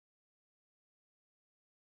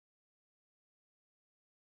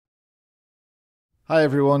Hi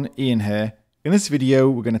everyone, Ian here. In this video,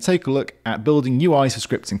 we're going to take a look at building UIs for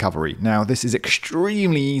scripts in Cavalry. Now, this is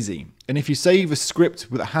extremely easy, and if you save a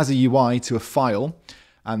script that has a UI to a file,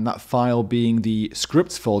 and that file being the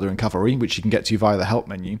scripts folder in Cavalry, which you can get to via the help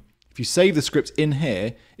menu, if you save the script in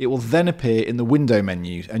here, it will then appear in the window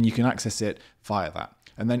menu, and you can access it via that.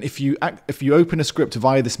 And then if you open a script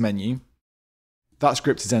via this menu, that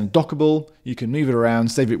script is then dockable, you can move it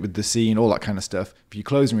around, save it with the scene, all that kind of stuff. If you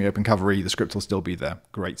close and reopen Cavalry, the script will still be there.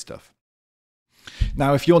 Great stuff.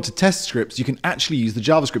 Now, if you want to test scripts, you can actually use the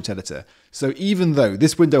JavaScript editor. So even though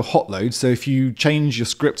this window hot loads, so if you change your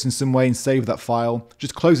scripts in some way and save that file,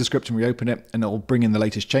 just close the script and reopen it, and it'll bring in the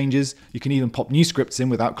latest changes. You can even pop new scripts in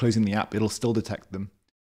without closing the app, it'll still detect them.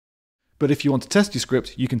 But if you want to test your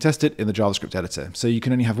script, you can test it in the JavaScript editor. So you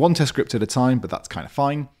can only have one test script at a time, but that's kind of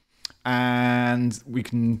fine. And we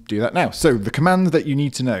can do that now. So the command that you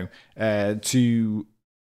need to know to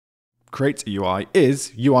create a UI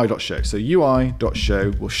is ui.show. So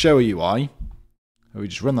ui.show will show a UI. We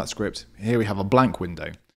just run that script. Here we have a blank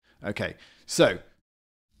window. Okay, so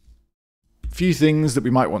a few things that we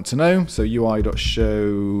might want to know. So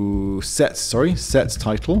ui.show sets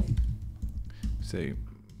title. So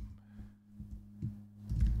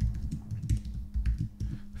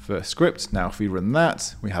first script. Now if we run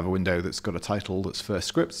that, we have a window that's got a title that's first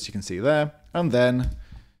script, as you can see there. And then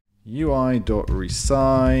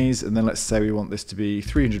ui.resize, and then let's say we want this to be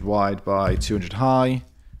 300 wide by 200 high.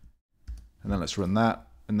 And then let's run that.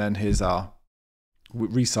 And then here's our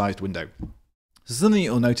resized window. So something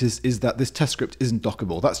you'll notice is that this test script isn't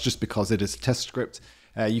dockable. That's just because it is a test script.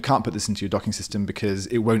 You can't put this into your docking system because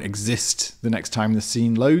it won't exist the next time the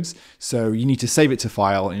scene loads. So you need to save it to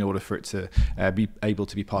file in order for it to be able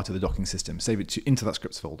to be part of the docking system. Save it into that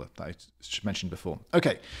scripts folder that I mentioned before.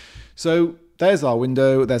 Okay, so there's our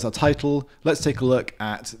window, there's our title. Let's take a look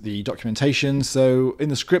at the documentation. So in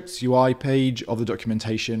the scripts UI page of the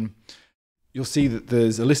documentation, you'll see that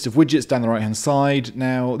there's a list of widgets down the right-hand side.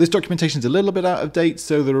 Now, this documentation is a little bit out of date,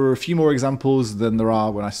 so there are a few more examples than there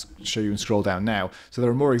are when I show you and scroll down now. So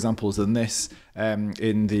there are more examples than this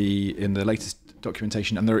in the latest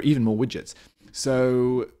documentation, and there are even more widgets.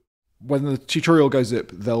 So when the tutorial goes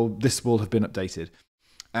up, this will have been updated.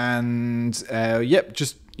 And yep,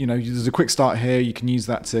 just there's a quick start here. You can use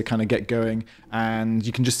that to kind of get going, and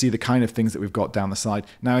you can just see the kind of things that we've got down the side.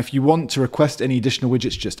 Now, if you want to request any additional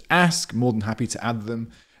widgets, just ask. More than happy to add them.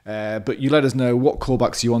 But you let us know what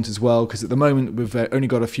callbacks you want as well, because at the moment we've only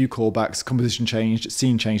got a few callbacks: composition change,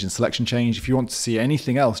 scene change, and selection change. If you want to see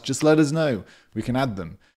anything else, just let us know. We can add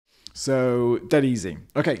them. So dead easy.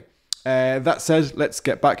 Okay. That said, let's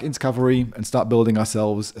get back into Cavalry and start building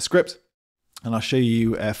ourselves a script. And I'll show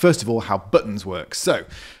you, first of all, how buttons work. So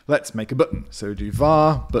let's make a button. So do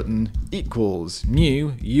var button equals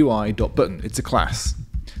new UI.button. It's a class.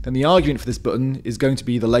 Then the argument for this button is going to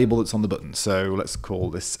be the label that's on the button. So let's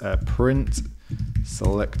call this print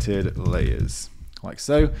selected layers, like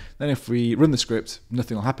so. Then if we run the script,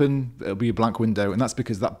 nothing will happen. It'll be a blank window, and that's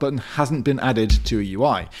because that button hasn't been added to a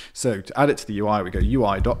UI. So to add it to the UI, we go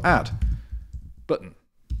UI.add button,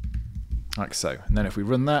 like so. And then if we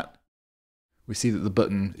run that, we see that the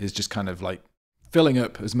button is just kind of like filling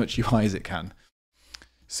up as much UI as it can.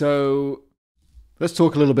 So let's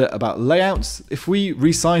talk a little bit about layouts. If we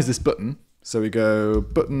resize this button, so we go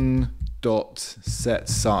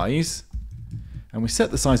button.setSize, and we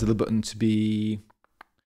set the size of the button to be,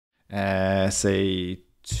 say,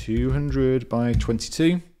 200 by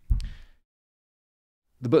 22.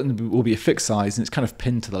 The button will be a fixed size, and it's kind of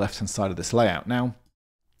pinned to the left-hand side of this layout. Now,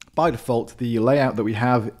 by default, the layout that we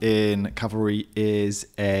have in Cavalry is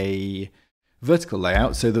a vertical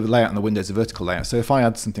layout. So the layout in the window is a vertical layout. So if I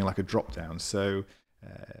add something like a drop down, so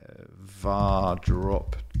var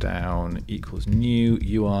drop down equals new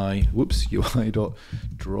UI, UI dot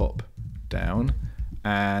drop down,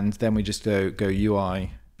 and then we just go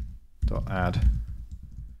UI dot add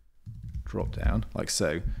drop down, like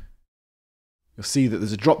so. You'll see that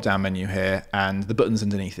there's a drop-down menu here and the buttons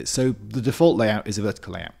underneath it. So the default layout is a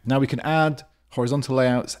vertical layout. Now we can add horizontal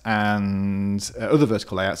layouts and other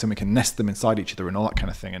vertical layouts, and we can nest them inside each other and all that kind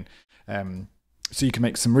of thing. And so you can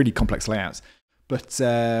make some really complex layouts. But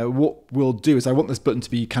what we'll do is I want this button to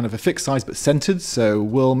be kind of a fixed size but centered. So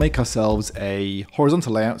we'll make ourselves a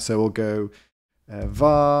horizontal layout. So we'll go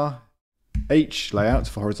var h layout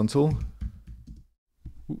for horizontal.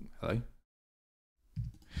 Ooh, hello.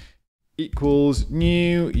 Equals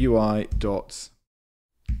new UI dot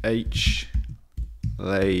h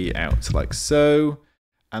layout, like so,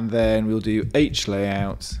 and then we'll do h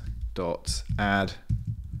layout dot add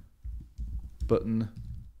button,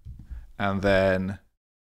 and then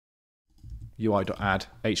UI.add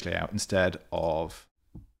HLayout instead of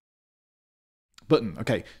button.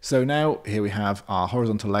 Okay, so now here we have our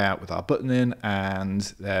horizontal layout with our button in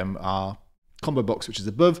and our combo box which is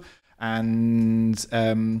above, and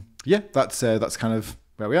yeah, that's kind of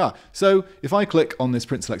where we are. So if I click on this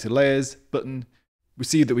print selected layers button, we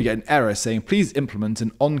see that we get an error saying please implement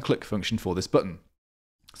an on-click function for this button.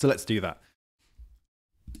 So let's do that.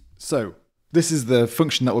 So this is the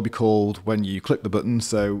function that will be called when you click the button.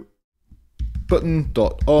 So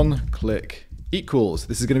button.onClick equals,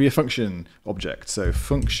 this is going to be a function object. So a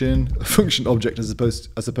function object as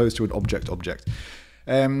opposed to an object.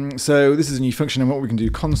 So this is a new function, and what we can do,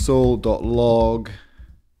 console.log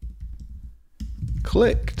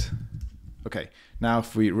clicked. Okay, now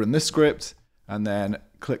if we run this script and then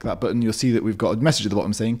click that button, you'll see that we've got a message at the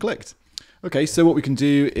bottom saying clicked. Okay, so what we can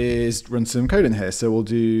do is run some code in here. So we'll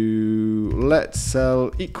do let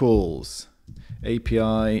cell equals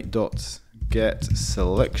API.get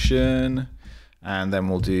selection, and then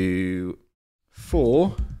we'll do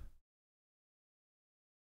for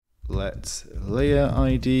let layer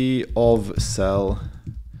ID of cell.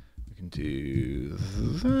 We can do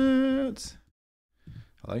that.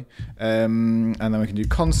 Hello. And then we can do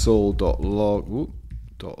console.log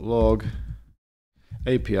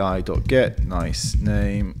API.get nice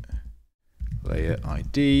name layer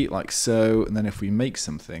ID, like so. And then if we make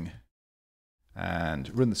something and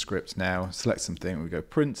run the script now, select something, we go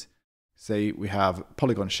print, say we have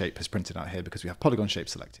polygon shape has printed out here because we have polygon shape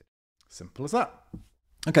selected. Simple as that.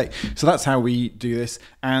 Okay, so that's how we do this,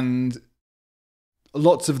 and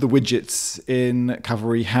lots of the widgets in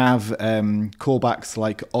Cavalry have callbacks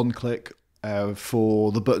like onClick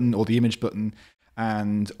for the button or the image button,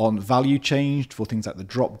 and on value changed for things like the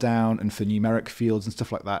drop down and for numeric fields and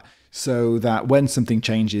stuff like that, so that when something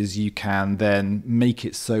changes you can then make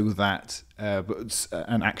it so that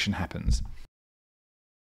an action happens.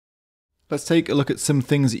 Let's take a look at some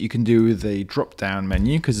things that you can do with the drop down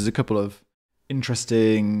menu, because there's a couple of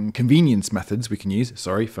interesting convenience methods we can use,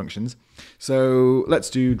 functions. So let's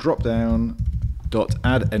do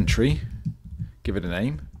dropdown.add entry, give it a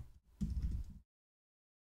name.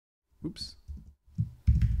 Oops.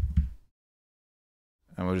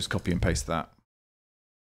 And we'll just copy and paste that.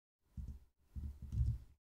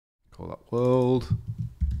 Call that world.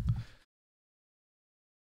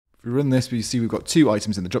 If we run this, we see we've got two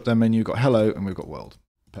items in the drop-down menu. We've got hello and we've got world.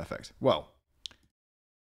 Perfect. Well,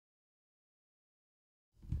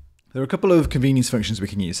 there are a couple of convenience functions we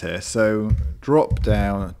can use here. So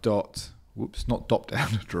dropdown dot, whoops, not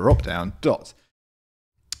dropdown, dropdown dot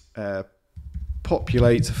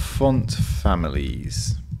populate font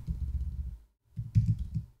families.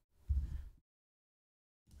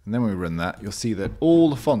 And then when we run that, you'll see that all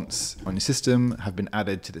the fonts on your system have been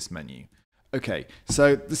added to this menu. Okay,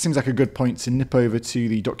 so this seems like a good point to nip over to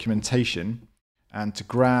the documentation and to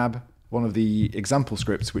grab one of the example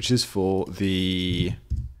scripts, which is for the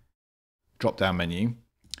drop-down menu.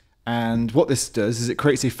 And what this does is it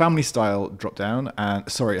creates a family style drop-down, and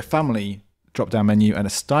a family drop-down menu and a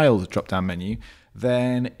styled drop-down menu.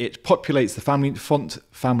 Then it populates the font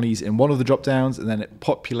families in one of the drop-downs, and then it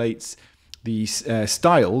populates the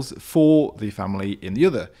styles for the family in the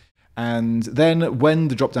other. And then when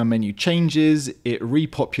the drop-down menu changes, it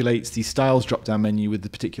repopulates the styles drop-down menu with the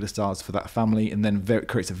particular styles for that family, and then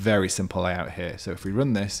creates a very simple layout here. So if we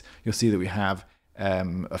run this, you'll see that we have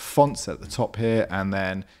a font at the top here, and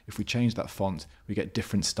then if we change that font, we get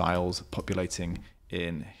different styles populating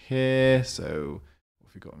in here. So what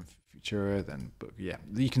have we got in Futura then? But yeah,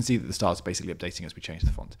 you can see that the styles are basically updating as we change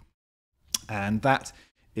the font. And that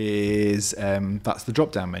is that's the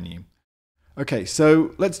drop-down menu. Okay,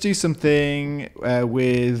 so let's do something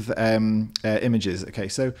with images. Okay,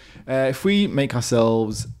 so if we make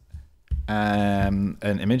ourselves an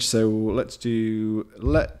image, so let's do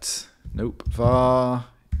var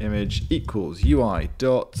image equals UI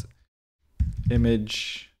dot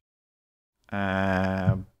image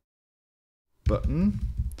button,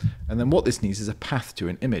 and then what this needs is a path to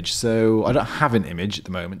an image. So I don't have an image at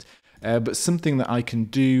the moment, but something that I can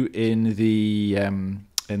do in the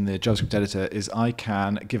JavaScript editor is I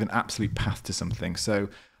can give an absolute path to something. So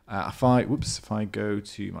if I go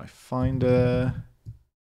to my Finder,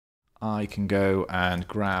 I can go and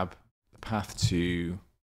grab the path to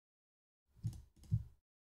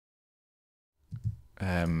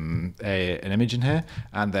an image in here,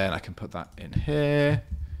 and then I can put that in here.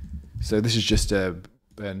 So this is just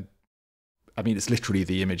it's literally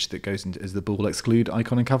the image that goes into as the bool exclude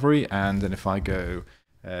icon in Cavalry. And then if I go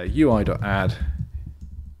UI.add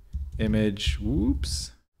image,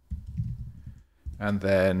 whoops, and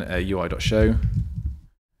then UI.show,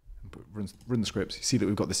 run the script, you see that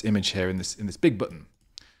we've got this image here in this big button,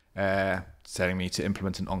 telling me to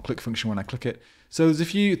implement an onClick function when I click it. So there's a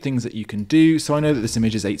few things that you can do. So I know that this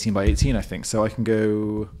image is 18 by 18, I think. So I can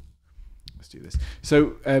go, let's do this.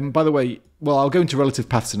 So by the way, well, I'll go into relative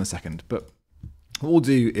paths in a second, but what we'll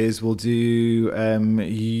do is we'll do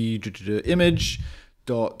image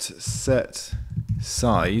dot set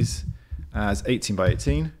size as 18 by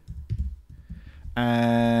 18.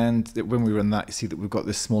 And when we run that, you see that we've got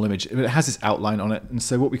this small image. It has this outline on it, and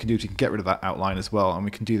so what we can do is we can get rid of that outline as well, and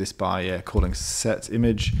we can do this by calling set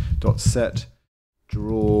image dot set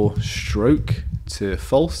draw stroke to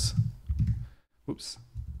false. Whoops.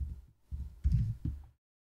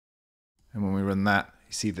 And when we run that,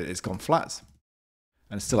 you see that it's gone flat,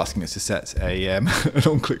 and it's still asking us to set an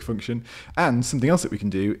onClick function. And something else that we can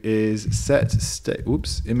do is set state.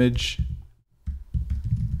 Whoops, image.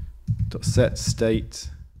 Set state.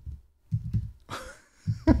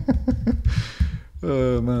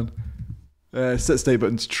 Oh man. Set state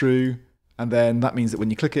button to true, and then that means that when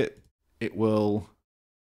you click it, it will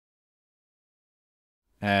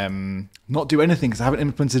not do anything because I haven't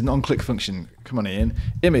implemented an onClick function. Come on, Ian.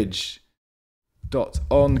 Image dot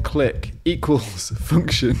onClick equals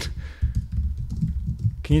function.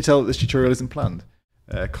 Can you tell that this tutorial isn't planned?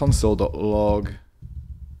 Console.log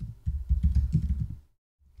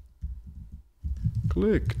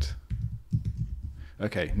clicked.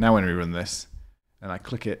 Okay, now when we run this and I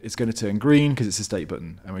click it, it's going to turn green because it's a state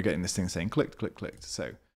button, and we're getting this thing saying clicked, clicked, clicked.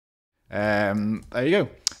 So there you go.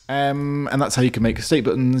 And that's how you can make state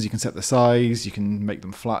buttons. You can set the size. You can make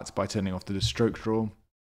them flat by turning off the stroke draw.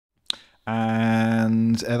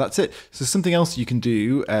 And that's it. So something else you can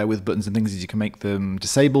do with buttons and things is you can make them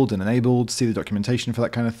disabled and enabled. See the documentation for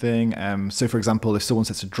that kind of thing. So for example, if someone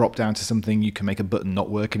sets a drop down to something, you can make a button not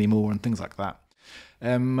work anymore and things like that.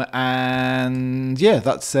 And yeah,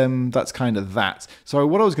 that's kind of that. So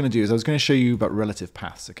what I was going to do is I was going to show you about relative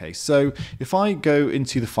paths. Okay, so if I go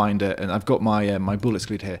into the Finder and I've got my my bullet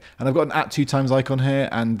exclude here, and I've got an @2 icon here,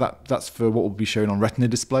 and that's for what will be shown on Retina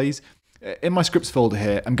displays. In my scripts folder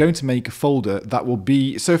here, I'm going to make a folder that will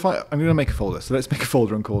be, so if I'm going to make a folder, so let's make a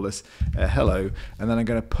folder and call this hello, and then I'm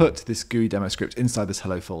going to put this GUI demo script inside this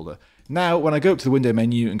hello folder. Now, when I go up to the window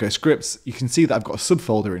menu and go scripts, you can see that I've got a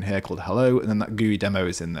subfolder in here called hello, and then that GUI demo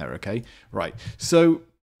is in there, okay? Right, so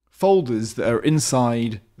folders that are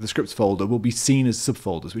inside the scripts folder will be seen as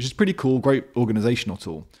subfolders, which is pretty cool, great organizational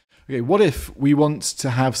tool. Okay, what if we want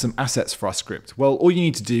to have some assets for our script? Well, all you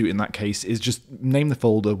need to do in that case is just name the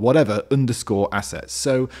folder whatever _assets.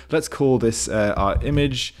 So let's call this our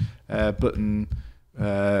image button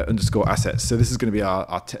 _assets. So this is going to be our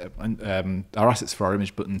assets for our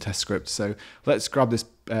image button test script. So let's grab this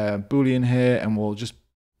boolean here, and we'll just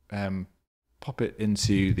pop it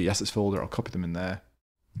into the assets folder. I'll copy them in there,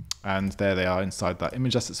 and there they are inside that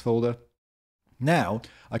image assets folder. Now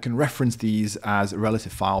I can reference these as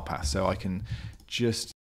relative file paths, so I can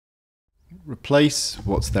just replace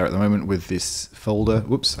what's there at the moment with this folder.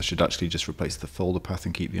 Whoops, I should actually just replace the folder path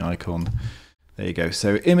and keep the icon. There you go.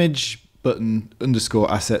 So image button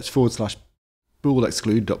 _assets /bool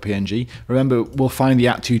exclude.png. Remember, we'll find the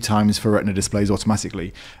 @2 times for Retina displays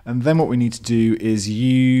automatically. And then what we need to do is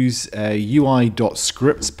use a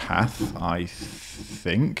UI.scripts path, I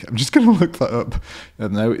think. I'm just going to look that up.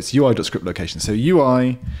 No, it's UI.script location. So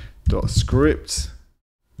UI.script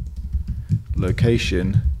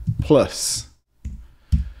location plus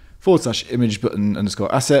 /image button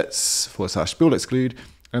 _assets /bool exclude.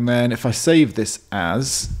 And then if I save this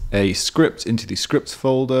as a script into the scripts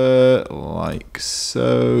folder, like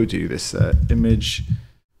so, do this image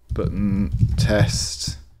button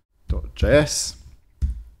test.js,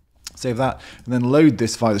 save that, and then load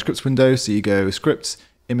this via the scripts window. So you go scripts,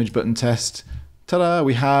 image button test, ta-da,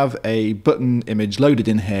 we have a button image loaded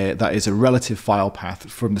in here that is a relative file path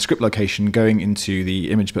from the script location going into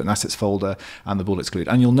the image button assets folder and the bool exclude.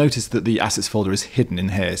 And you'll notice that the assets folder is hidden in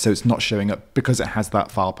here, so it's not showing up because it has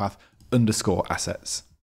that file path _assets.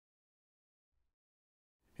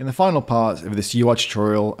 In the final part of this UI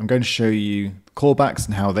tutorial, I'm going to show you callbacks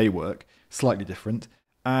and how they work, slightly different.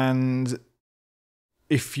 And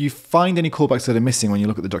if you find any callbacks that are missing when you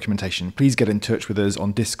look at the documentation, please get in touch with us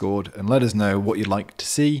on Discord and let us know what you'd like to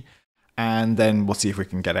see, and then we'll see if we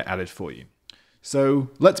can get it added for you. So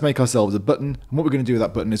let's make ourselves a button, and what we're going to do with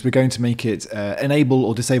that button is we're going to make it enable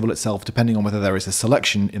or disable itself depending on whether there is a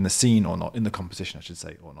selection in the scene or not, in the composition I should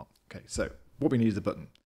say, or not. Okay, so what we need is a button.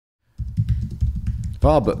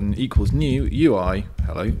 Var button equals new UI,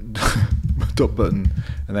 hello, dot button,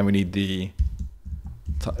 and then we need the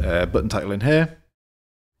button title in here.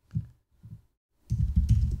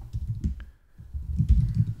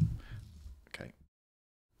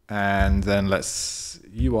 And then let's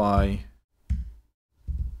UI,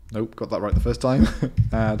 nope, got that right the first time,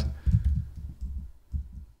 add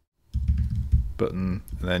button,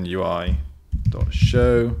 and then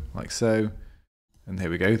UI.show, like so. And here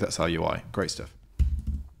we go, that's our UI, great stuff.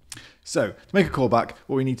 So to make a callback,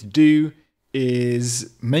 what we need to do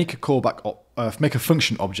is make a callback, make a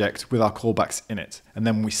function object with our callbacks in it. And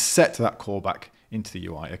then we set that callback into the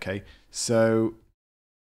UI, okay? So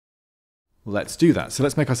let's do that. So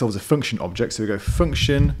let's make ourselves a function object. So we go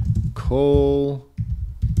function callbacks.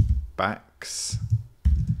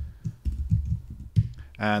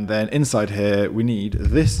 And then inside here, we need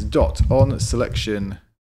this dot on selection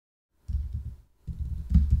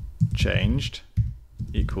changed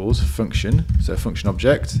equals function. So function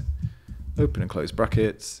object, open and close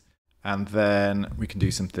brackets. And then we can do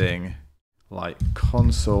something like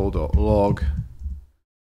console.log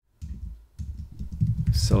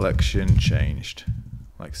selection changed,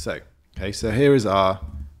 like so. Okay, so here is our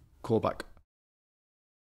callback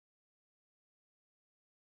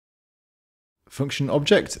function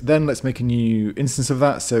object. Then let's make a new instance of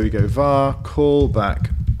that. So we go var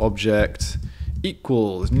callback object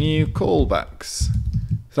equals new callbacks.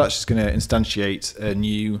 So that's just going to instantiate a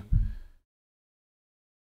new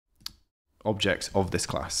object of this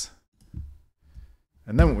class.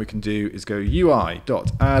 And then what we can do is go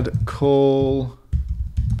UI.add callback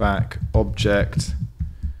object.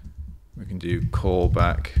 We can do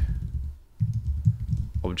callback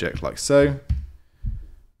object like so.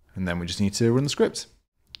 And then we just need to run the script.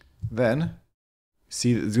 Then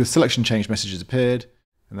see that the selection change message has appeared,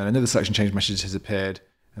 and then another selection change message has appeared.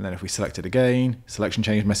 And then if we select it again, selection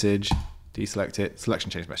change message, deselect it, selection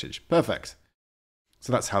change message. Perfect.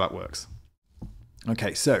 So that's how that works.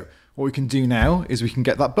 Okay, so what we can do now is we can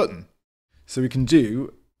get that button. So we can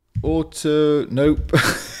do nope,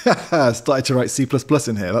 started to write C++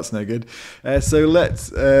 in here, that's no good. So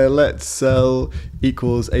let's cell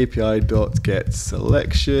equals API.get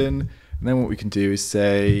selection. And then what we can do is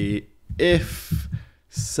say if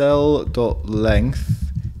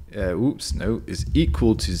cell.length is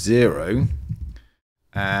equal to 0,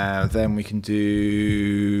 then we can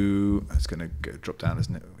do, it's going to go drop down,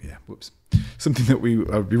 isn't it? Yeah, whoops. Something that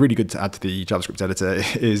would be really good to add to the JavaScript editor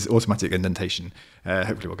is automatic indentation.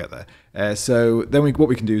 Hopefully we'll get there. So then what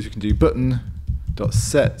we can do is we can do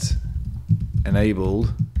button.set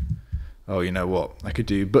enabled. Oh, you know what? I could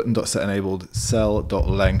do button.set enabled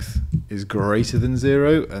cell.length is greater than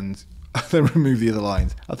 0 and then remove the other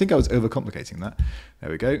lines. I think I was overcomplicating that.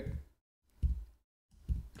 There we go.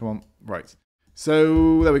 Come on, right.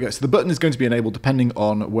 So there we go. So the button is going to be enabled depending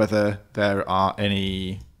on whether there are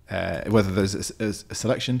any whether there's a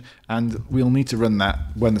selection, and we'll need to run that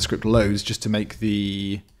when the script loads just to make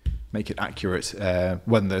it accurate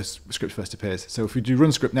when the script first appears. So if we do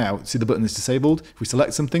run script now, see the button is disabled. If we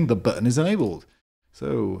select something, the button is enabled.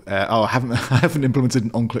 So I haven't implemented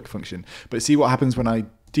an onClick function, but see what happens when I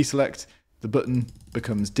deselect, the button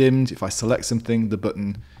becomes dimmed. If I select something, the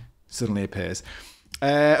button suddenly appears.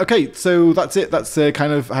 Okay, so that's it. That's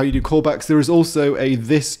kind of how you do callbacks. There is also a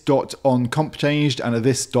this.onComp changed and a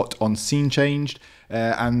this.onScene changed.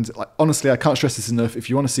 And honestly, I can't stress this enough. If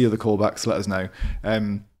you want to see other callbacks, let us know.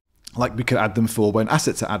 Like we could add them for when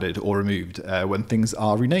assets are added or removed, when things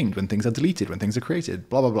are renamed, when things are deleted, when things are created,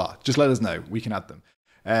 blah, blah, blah. Just let us know. We can add them.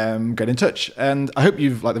 Get in touch. And I hope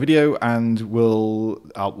you've liked the video, and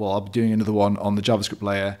I'll be doing another one on the JavaScript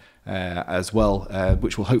layer as well,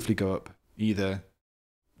 which will hopefully go up either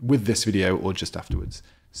with this video or just afterwards.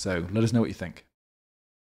 So let us know what you think.